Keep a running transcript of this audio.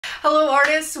Hello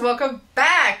artists, welcome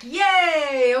back.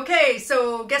 Yay! Okay,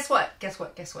 so guess what?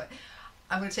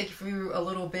 I'm going to take you through a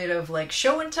little bit of like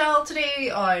show and tell today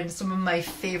on some of my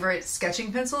favorite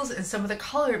sketching pencils and some of the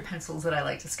colored pencils that I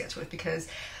like to sketch with, because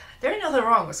there ain't nothing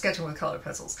wrong with sketching with colored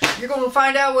pencils. You're going to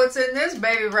find out what's in this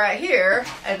baby right here,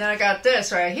 and then I got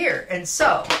this right here. And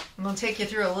so I'm going to take you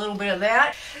through a little bit of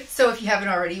that. So if you haven't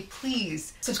already,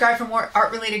 please subscribe for more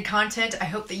art related content. I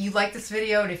hope that you like this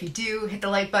video, and if you do, hit the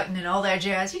like button and all that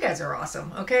jazz. You guys are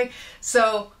awesome, okay?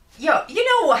 So yo, you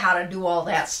know how to do all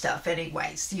that stuff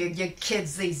anyways. You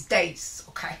kids these days,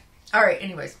 okay? All right,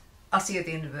 anyways, I'll see you at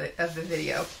the end of the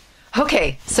video.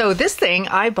 Okay, so this thing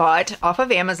I bought off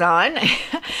of Amazon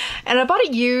and I bought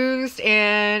it used,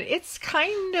 and it's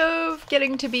kind of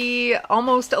getting to be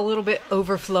almost a little bit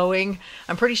overflowing.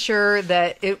 I'm pretty sure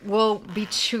that it will be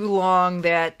too long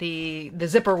that the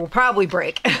zipper will probably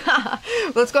break.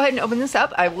 Let's go ahead and open this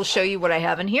up. I will show you what I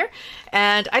have in here.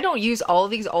 And I don't use all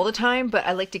of these all the time, but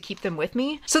I like to keep them with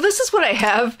me. So this is what I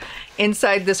have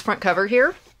inside this front cover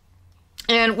here.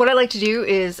 And what I like to do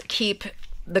is keep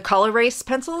the Color Erase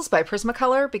pencils by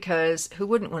Prismacolor, because who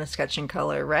wouldn't want to sketch in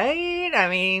color, right? I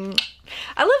mean,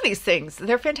 I love these things.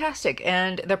 They're fantastic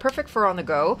and they're perfect for on the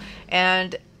go.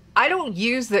 And I don't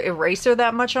use the eraser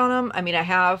that much on them. I mean, I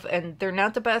have, and they're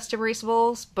not the best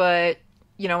erasables, but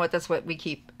you know what? That's what we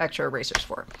keep extra erasers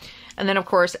for. And then of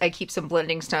course I keep some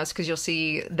blending snubs, because you'll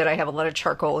see that I have a lot of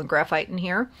charcoal and graphite in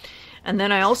here. And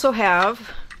then I also have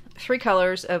 3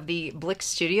 colors of the Blick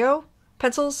Studio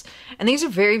pencils, and these are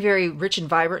very, very rich and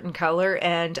vibrant in color,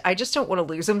 and I just don't want to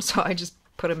lose them, so I just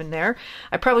put them in there.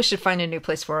 I probably should find a new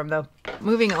place for them though.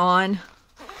 Moving on.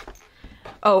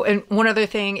 Oh, and one other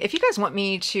thing, if you guys want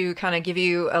me to kind of give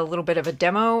you a little bit of a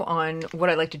demo on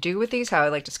what I like to do with these, how I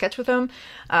like to sketch with them,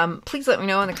 please let me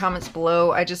know in the comments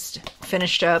below. I just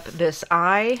finished up this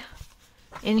eye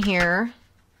in here.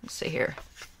 Let's see here.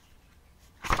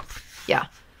 Yeah.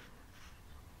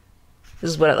 This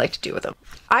is what I like to do with them.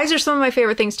 Eyes are some of my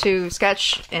favorite things to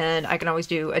sketch, and I can always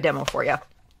do a demo for you.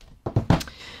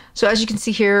 So as you can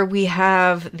see here, we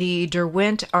have the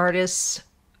Derwent Artists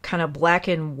kind of black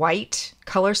and white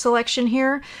color selection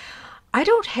here. I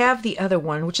don't have the other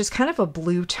one, which is kind of a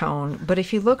blue tone, but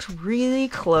if you look really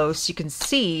close, you can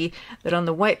see that on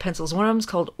the white pencils, one of them is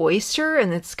called Oyster,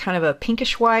 and it's kind of a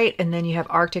pinkish white, and then you have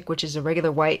Arctic, which is a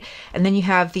regular white, and then you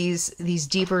have these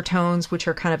deeper tones, which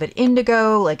are kind of an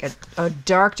indigo, like a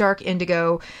dark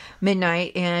indigo,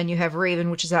 Midnight, and you have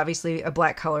Raven, which is obviously a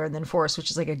black color, and then Forest,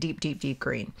 which is like a deep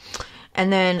green.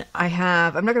 And then I'm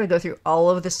not going to go through all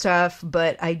of the stuff,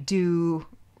 but I do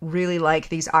really like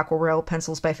these aquarelle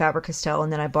pencils by Faber Castell,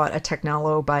 and then I bought a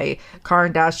Technolo by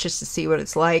Caran d'Ache just to see what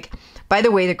it's like. By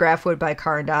the way, the Graphite by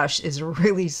Caran d'Ache is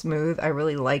really smooth. I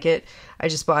really like it. I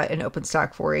just bought an open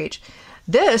stock 4H.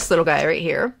 This little guy right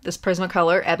here, this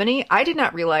Prismacolor Ebony, I did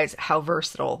not realize how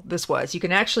versatile this was. You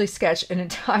can actually sketch an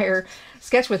entire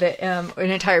sketch with it, an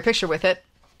entire picture with it.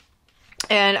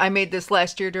 And I made this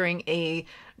last year during a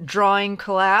drawing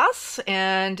class,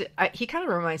 and he kind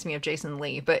of reminds me of Jason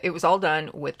Lee, but it was all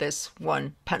done with this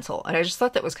one pencil, and I just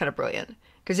thought that was kind of brilliant.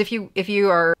 Because if you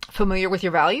are familiar with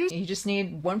your values, you just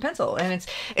need one pencil, and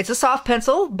it's a soft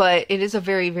pencil, but it is a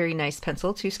very, very nice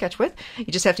pencil to sketch with. You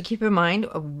just have to keep in mind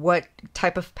what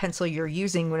type of pencil you're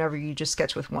using whenever you just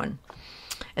sketch with one.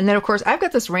 And then of course I've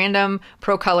got this random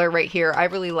Pro color right here. I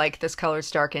really like this color.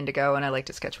 It's dark indigo, and I like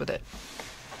to sketch with it.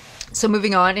 So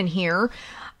moving on in here,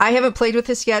 I haven't played with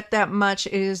this yet that much.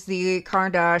 It is the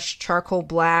Caran d'Ache Charcoal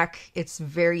Black. It's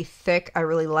very thick. I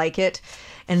really like it.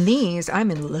 And these, I'm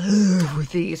in love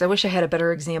with these. I wish I had a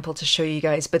better example to show you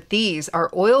guys, but these are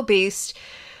oil-based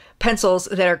pencils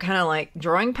that are kind of like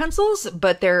drawing pencils,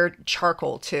 but they're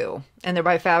charcoal too. And they're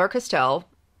by Faber Castell.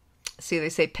 See, they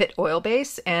say pit oil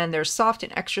base, and they're soft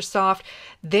and extra soft.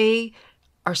 They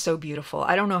are so beautiful.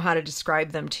 I don't know how to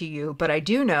describe them to you, but I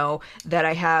do know that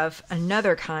I have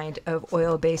another kind of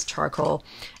oil-based charcoal.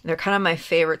 They're kind of my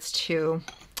favorites too.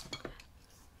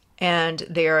 And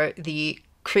they are the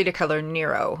Prismacolor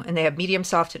Nero, and they have medium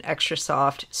soft and extra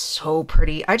soft. So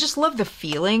pretty. I just love the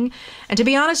feeling. And to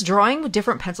be honest, drawing with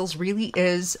different pencils really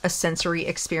is a sensory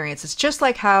experience. It's just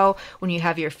like how when you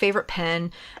have your favorite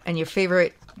pen and your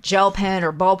favorite gel pen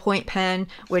or ballpoint pen,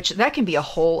 which that can be a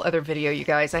whole other video, you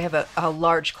guys. I have a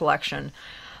large collection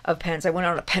of pens. I went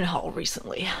on a pen haul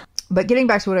recently. But getting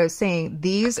back to what I was saying,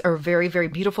 these are very, very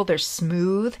beautiful. They're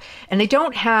smooth, and they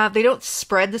don't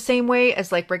spread the same way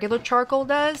as like regular charcoal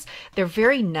does. They're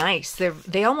very nice.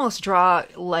 They almost draw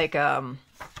like a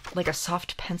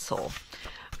soft pencil.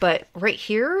 But right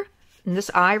here, And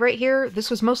this eye right here, this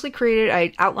was mostly created,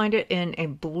 I outlined it in, I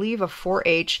believe, a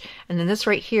 4H. And then this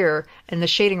right here, and the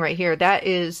shading right here, that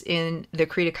is in the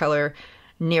Prismacolor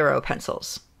Nero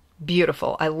pencils.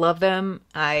 Beautiful. I love them.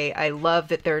 I love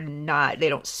that they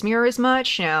don't smear as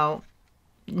much. Now,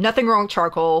 nothing wrong with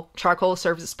charcoal. Charcoal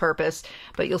serves its purpose,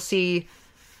 but you'll see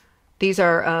these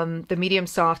are the medium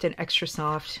soft and extra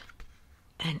soft.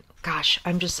 And gosh,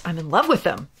 I'm in love with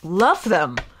them. Love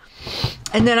them.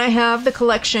 And then I have the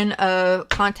collection of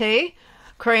Conte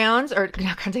crayons, or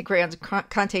not Conte crayons,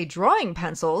 Conte drawing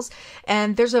pencils.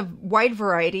 And there's a wide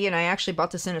variety, and I actually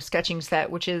bought this in a sketching set,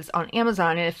 which is on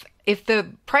Amazon. And if the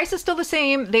price is still the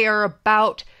same, they are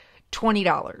about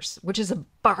 $20, which is a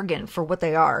bargain for what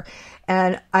they are.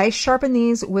 And I sharpen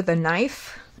these with a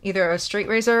knife, either a straight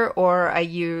razor or I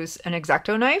use an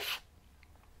X-Acto knife.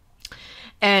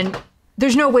 And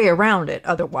there's no way around it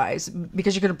otherwise,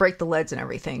 because you're going to break the leads and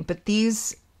everything. But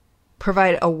these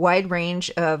provide a wide range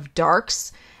of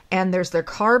darks, and there's their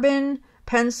carbon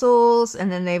pencils,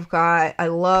 and then they've got, I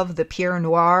love the Pierre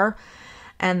Noir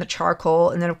and the charcoal,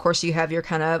 and then of course you have your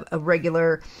kind of a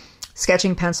regular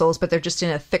sketching pencils, but they're just in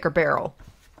a thicker barrel.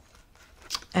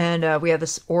 And we have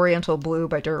this Oriental Blue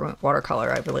by Derwent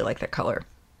watercolor. I really like that color.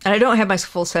 And I don't have my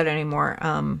full set anymore.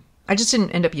 I just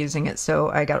didn't end up using it, so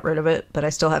I got rid of it, but I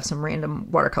still have some random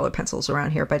watercolor pencils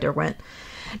around here by Derwent.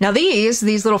 Now these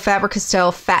little Faber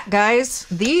Castell fat guys,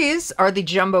 these are the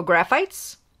jumbo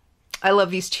graphites. I love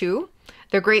these too.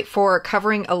 They're great for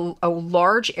covering a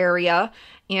large area,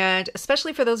 and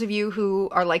especially for those of you who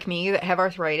are like me that have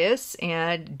arthritis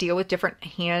and deal with different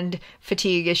hand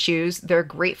fatigue issues. They're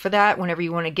great for that whenever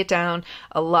you want to get down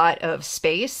a lot of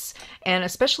space, and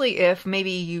especially if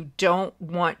maybe you don't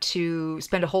want to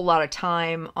spend a whole lot of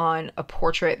time on a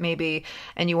portrait maybe,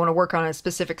 and you want to work on a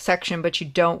specific section, but you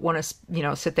don't want to, you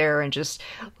know, sit there and just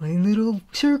line little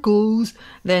circles.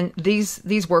 Then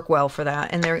these work well for that,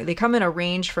 and they come in a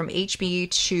range from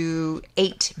HB to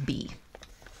 8B.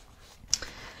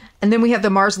 And then we have the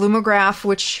Mars Lumograph,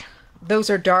 which those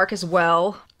are dark as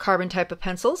well, carbon type of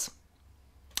pencils.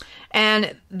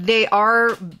 And they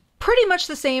are pretty much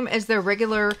the same as their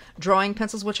regular drawing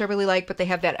pencils, which I really like, but they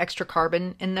have that extra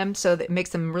carbon in them, so that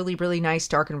makes them really, really nice,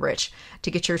 dark and rich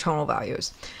to get your tonal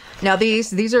values. Now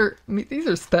these are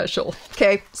special.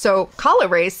 Okay, so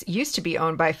Col-Erase used to be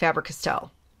owned by Faber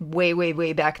Castell.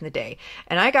 Way back in the day.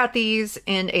 And I got these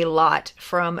in a lot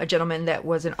from a gentleman that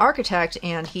was an architect,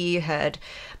 and he had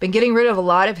been getting rid of a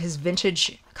lot of his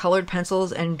vintage colored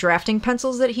pencils and drafting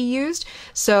pencils that he used.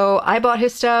 So I bought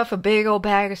his stuff, a big old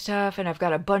bag of stuff, and I've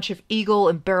got a bunch of Eagle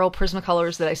and Barrel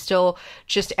Prismacolors that I still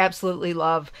just absolutely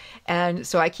love. And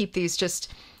so I keep these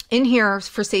just in here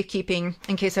for safekeeping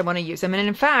in case I want to use them. And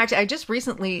in fact, I just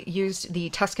recently used the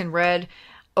Tuscan Red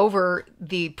over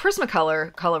the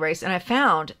Prismacolor Col-Erase, and I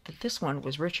found that this one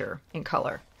was richer in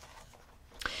color.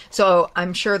 So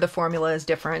I'm sure the formula is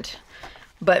different,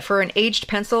 but for an aged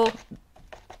pencil,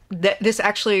 this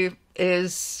actually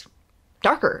is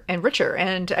darker and richer.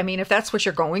 And I mean, if that's what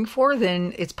you're going for,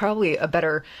 then it's probably a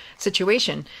better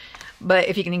situation. But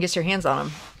if you can get your hands on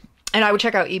them. And I would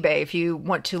check out eBay if you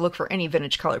want to look for any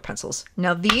vintage color pencils.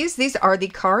 Now these are the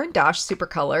Car and Dash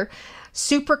supracolor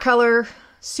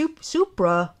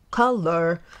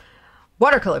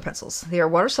watercolor pencils. They are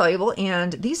water soluble,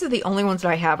 and these are the only ones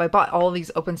that I have. I bought all of these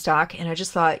open stock, and I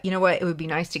just thought, you know what, it would be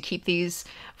nice to keep these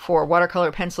for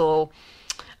watercolor pencil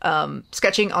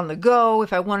sketching on the go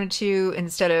if I wanted to,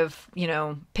 instead of, you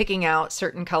know, picking out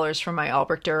certain colors from my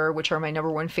Albrecht Dürer, which are my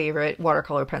 #1 favorite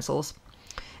watercolor pencils.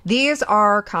 These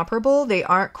are comparable. They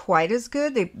aren't quite as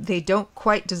good. They don't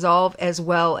quite dissolve as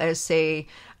well as, say,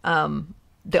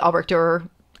 the Albrecht Dürer.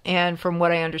 And from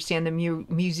what I understand, the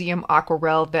Museum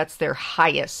Aquarelle, that's their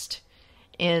highest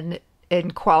in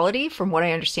quality. From what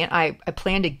I understand, I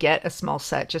plan to get a small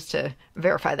set just to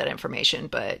verify that information.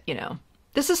 But, you know,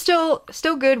 this is still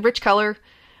good, rich color.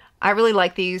 I really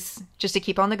like these just to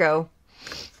keep on the go.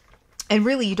 And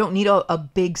really, you don't need a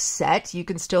big set. You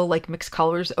can still like mix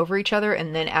colors over each other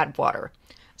and then add water.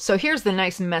 So here's the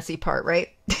nice messy part, right?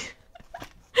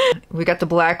 We got the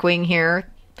Blackwing here.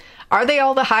 Are they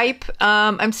all the hype?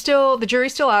 The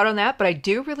jury's still out on that, but I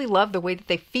do really love the way that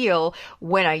they feel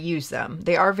when I use them.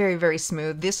 They are very, very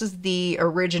smooth. This is the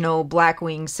original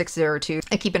Blackwing 602.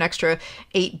 I keep an extra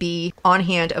 8B on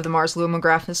hand of the Mars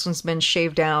Lumograph. This one's been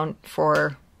shaved down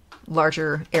for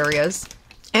larger areas.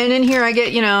 And in here I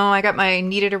get, you know, I got my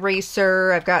kneaded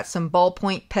eraser, I've got some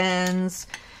ballpoint pens,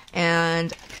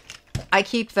 and I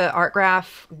keep the Art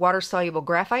Graph water-soluble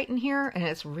graphite in here, and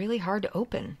it's really hard to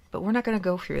open, but we're not going to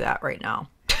go through that right now.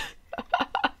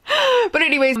 But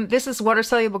anyways, this is water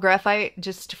soluble graphite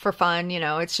just for fun. You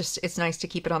know, it's nice to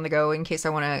keep it on the go in case I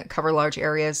want to cover large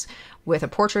areas with a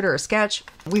portrait or a sketch.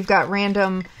 We've got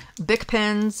random Bic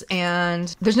pens,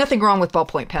 and there's nothing wrong with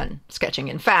ballpoint pen sketching.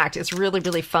 In fact, it's really,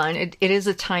 really fun. It is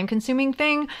a time consuming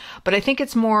thing, but I think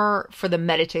it's more for the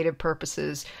meditative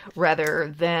purposes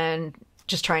rather than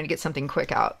just trying to get something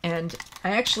quick out. And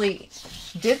I actually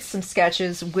did some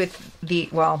sketches with the,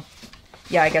 well,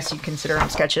 yeah, I guess you consider them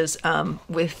sketches,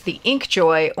 with the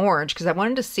Inkjoy orange, because I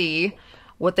wanted to see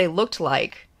what they looked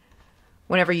like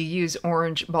whenever you use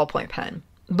orange ballpoint pen.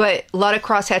 But a lot of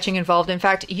cross-hatching involved. In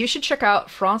fact, you should check out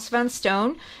France Van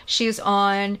Stone. She's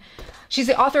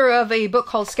the author of a book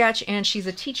called Sketch, and she's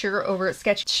a teacher over at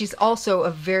Sketch. She's also a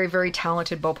very, very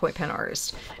talented ballpoint pen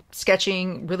artist.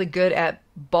 Sketching, really good at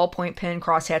ballpoint pen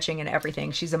cross-hatching and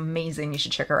everything. She's amazing. You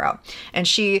should check her out. And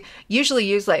she usually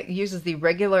uses the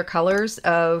regular colors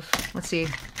of, let's see,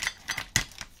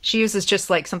 she uses just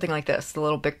like something like this, the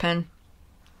little Bic pen.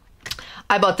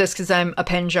 I bought this because I'm a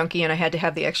pen junkie and I had to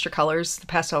have the extra colors, the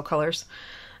pastel colors,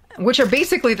 which are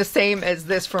basically the same as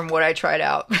this from what I tried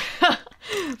out.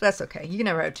 That's okay. You can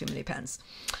never have too many pens.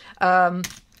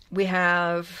 We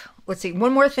have, let's see,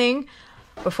 one more thing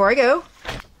before I go.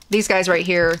 These guys right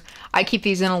here, I keep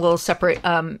these in a little separate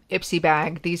Ipsy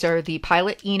bag. These are the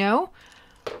Pilot Eno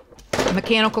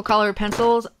mechanical color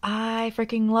pencils. I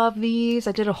freaking love these.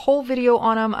 I did a whole video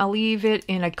on them. I'll leave it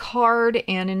in a card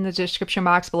and in the description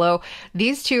box below.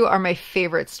 These two are my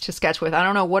favorites to sketch with. I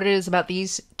don't know what it is about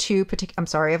these two particular, I'm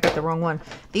sorry, I've got the wrong one.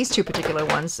 These two particular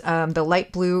ones, the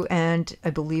light blue, and I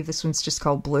believe this one's just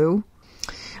called blue.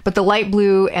 But the light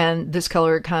blue and this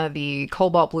color, kind of the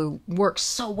cobalt blue, work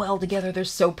so well together. They're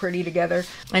so pretty together.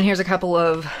 And here's a couple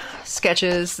of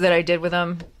sketches that I did with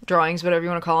them. Drawings, whatever you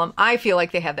want to call them. I feel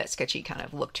like they have that sketchy kind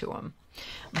of look to them.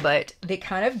 But they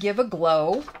kind of give a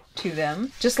glow to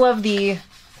them. Just love the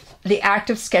act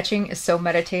of sketching is so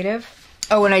meditative.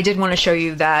 Oh, and I did want to show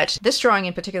you that this drawing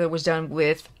in particular was done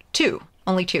with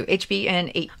only two, HB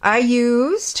and 8. I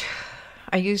used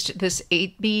this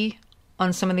 8B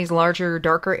on some of these larger,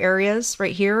 darker areas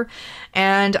right here.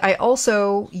 And I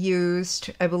also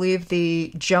used, I believe,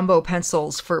 the jumbo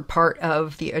pencils for part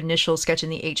of the initial sketch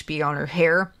in the HB on her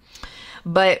hair.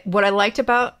 But what I liked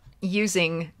about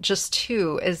using just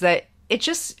 2 is that it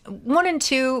just, 1 and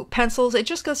 2 pencils, it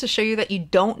just goes to show you that you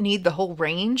don't need the whole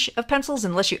range of pencils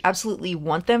unless you absolutely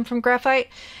want them from graphite.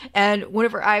 And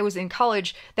whenever I was in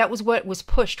college, that was what was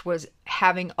pushed, was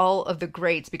having all of the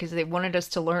grades, because they wanted us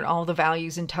to learn all the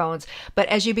values and tones. But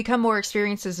as you become more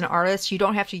experienced as an artist, you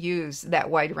don't have to use that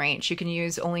wide range. You can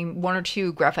use only 1 or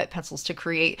 2 graphite pencils to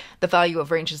create the value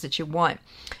of ranges that you want.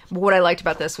 But what I liked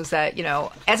about this was that, you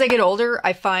know, as I get older,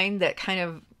 I find that kind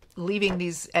of leaving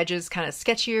these edges kind of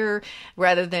sketchier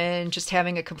rather than just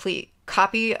having a complete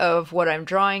copy of what I'm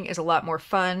drawing is a lot more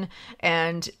fun.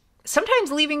 And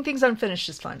sometimes leaving things unfinished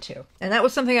is fun too. And that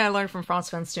was something I learned from France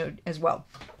Van Stone as well.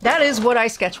 That is what I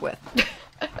sketch with.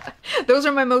 Those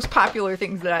are my most popular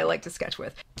things that I like to sketch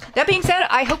with. That being said,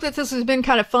 I hope that this has been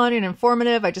kind of fun and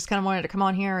informative. I just kind of wanted to come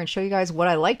on here and show you guys what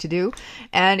I like to do.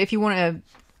 And if you want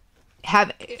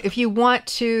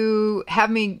to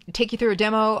have me take you through a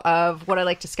demo of what I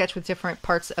like to sketch with different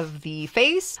parts of the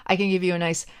face, I can give you a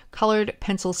nice colored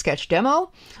pencil sketch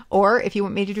demo. Or if you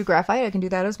want me to do graphite, I can do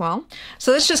that as well.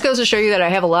 So this just goes to show you that I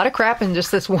have a lot of crap in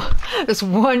just this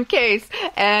one case.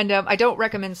 And I don't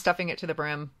recommend stuffing it to the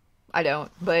brim. I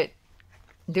don't, but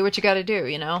do what you got to do,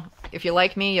 you know? If you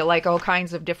like me, you like all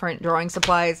kinds of different drawing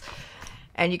supplies,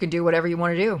 and you can do whatever you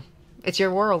want to do. It's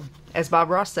your world, as Bob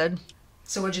Ross said.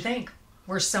 So what'd you think?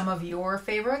 Were some of your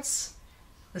favorites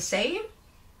the same?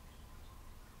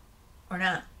 Or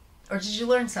not? Or did you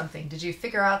learn something? Did you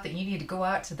figure out that you need to go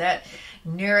out to that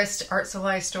nearest art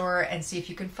supply store and see if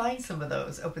you can find some of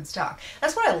those open stock?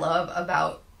 That's what I love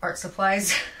about art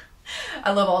supplies.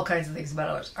 I love all kinds of things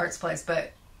about art supplies,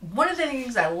 but one of the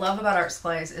things I love about art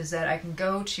supplies is that I can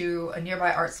go to a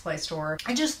nearby art supply store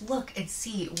and just look and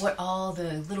see what all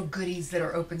the little goodies that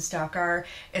are open stock are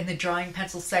in the drawing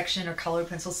pencil section or colored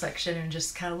pencil section, and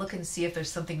just kind of look and see if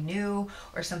there's something new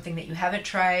or something that you haven't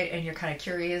tried and you're kind of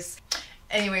curious.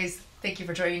 Anyways, thank you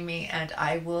for joining me, and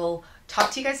I will talk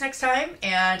to you guys next time,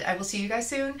 and I will see you guys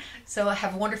soon. So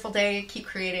have a wonderful day, keep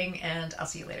creating, and I'll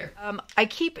see you later. I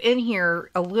keep in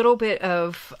here a little bit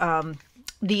of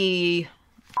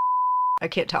I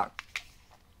can't talk.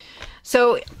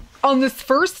 So on this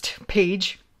first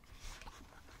page,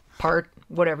 part,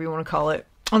 whatever you want to call it,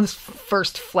 on this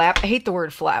first flap, I hate the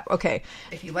word flap. Okay.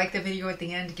 If you like the video at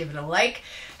the end, give it a like,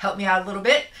 help me out a little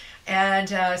bit, and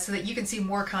so that you can see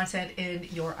more content in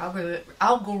your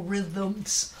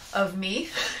algorithms of me.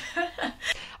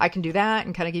 I can do that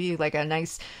and kind of give you like a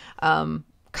nice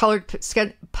colored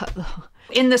sketch.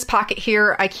 In this pocket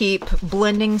here, I keep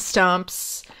blending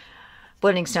stumps.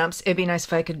 It'd be nice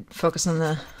if I could focus on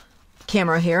the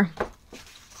camera here.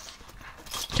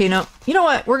 Okay, you know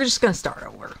what? We're just going to start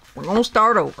over. We're going to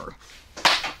start over.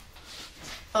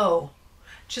 Oh,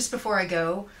 just before I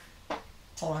go,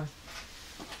 hold on.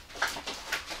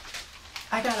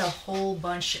 I got a whole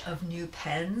bunch of new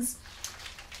pens.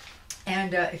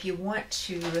 And if you want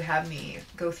to have me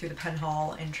go through the pen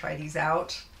haul and try these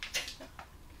out,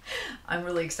 I'm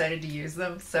really excited to use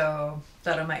them. So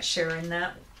thought I might share in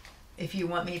that. If you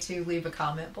want me to, leave a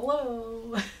comment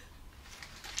below.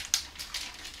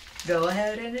 Go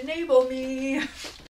ahead and enable me.